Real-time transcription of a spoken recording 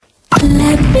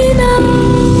let me know.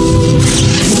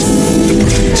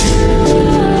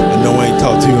 I know I ain't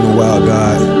talked to you in a while,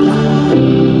 God,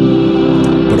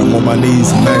 but I'm on my knees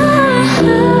tonight.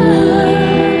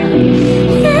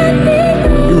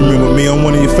 You remember me, I'm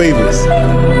one of your favorites.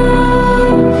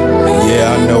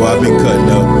 Yeah, I know I've been cutting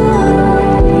up.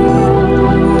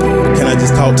 Can I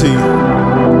just talk to you?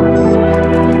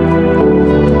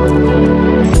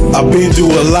 I've been through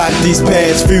a lot these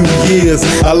past few years.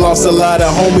 I lost a lot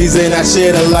of homies and I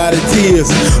shed a lot of tears.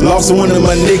 Lost one of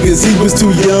my niggas, he was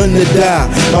too young to die.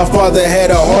 My father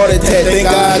had a heart attack, thank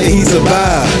God he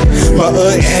survived. My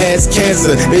aunt has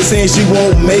cancer, they saying she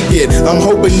won't make it. I'm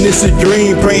hoping this a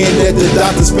dream, praying that the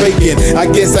doctor's faking. I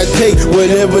guess I take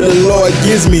whatever the Lord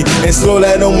gives me and slow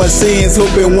down on my sins,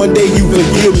 hoping one day you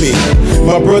forgive me.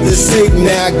 My brother's sick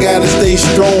now, I gotta stay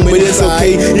strong, but it's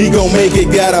okay, he gon' make it.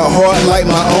 Got a heart like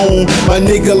my own. My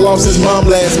nigga lost his mom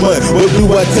last month, what do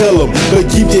I tell him? But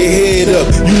keep your head up,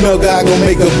 you know God gon'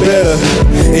 make it better.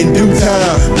 In due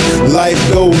time, life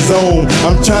goes on.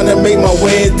 I'm trying to make my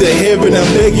way into heaven, I'm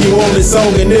begging you on this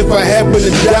song. And if I happen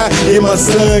to die, yeah, my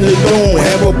son is gone.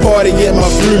 Have a party at my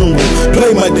funeral,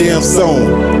 play my damn song.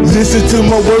 Listen to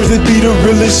my words, it be the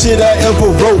realest shit I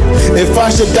ever wrote. If I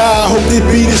should die, I hope it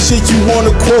be the shit you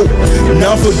wanna quote.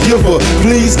 Now forgive her,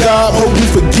 please God, hope you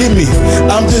forgive me.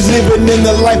 I'm just living in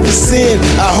the life of sin.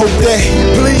 I hope that,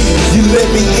 please, you let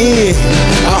me in.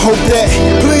 I hope that,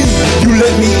 please, you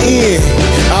let me in.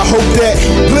 I hope that,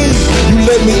 please, you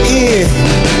let me in.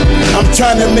 I'm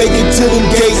trying to make it to them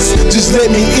gates, just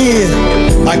let me in.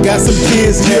 I got some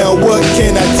kids, yeah, what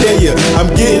can I tell you?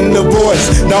 I'm getting a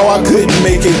voice, no, I couldn't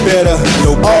make it better.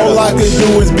 All I can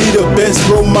do is be the best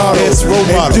role model.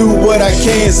 And do what I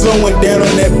can, slowing down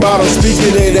on that bottle.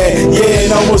 Speaking of that, yeah,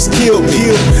 it almost killed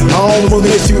me. I almost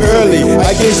missed you early,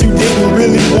 I guess you didn't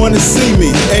really want to see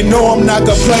me. And no, I'm not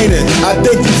complaining, I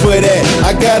thank you for that.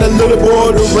 I got a little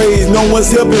boy to raise, no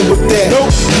one's helping with that.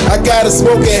 Nope. I got a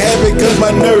smoking habit cause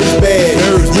my nerves bad.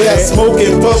 Yeah, I smoke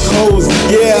and fuck hoes,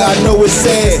 yeah, I know it's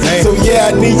sad. So yeah,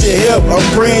 I need your help, I'm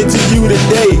praying to you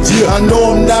today. I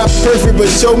know I'm not perfect, but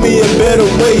show me a better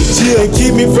way. And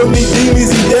keep me from these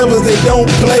demons, these devils, they don't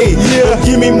play. Don't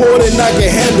give me more than I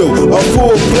can handle, a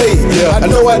full plate. I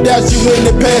know I doubt you in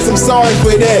the past, I'm sorry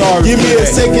for that. Give me a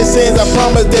second chance, I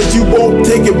promise that you won't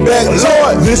take it back.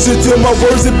 Lord, listen to my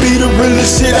words, it be the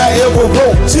realest shit I ever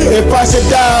wrote. If I should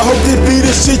die, I hope it be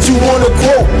the shit you wanna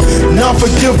quote. Now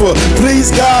forgive her,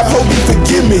 please God, hope you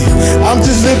forgive me. I'm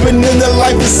just living in the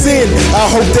life of sin. I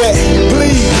hope that,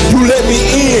 please, you let me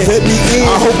in.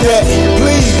 I hope that,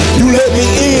 please, you let me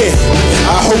in.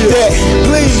 I hope that,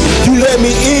 please, you let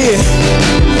me in.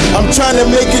 I'm trying to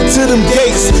make it to them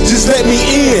gates, just let me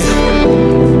in.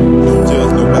 Don't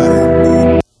judge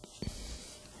nobody.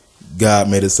 God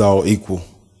made us all equal.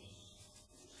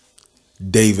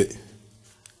 David,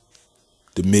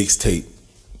 the mixtape.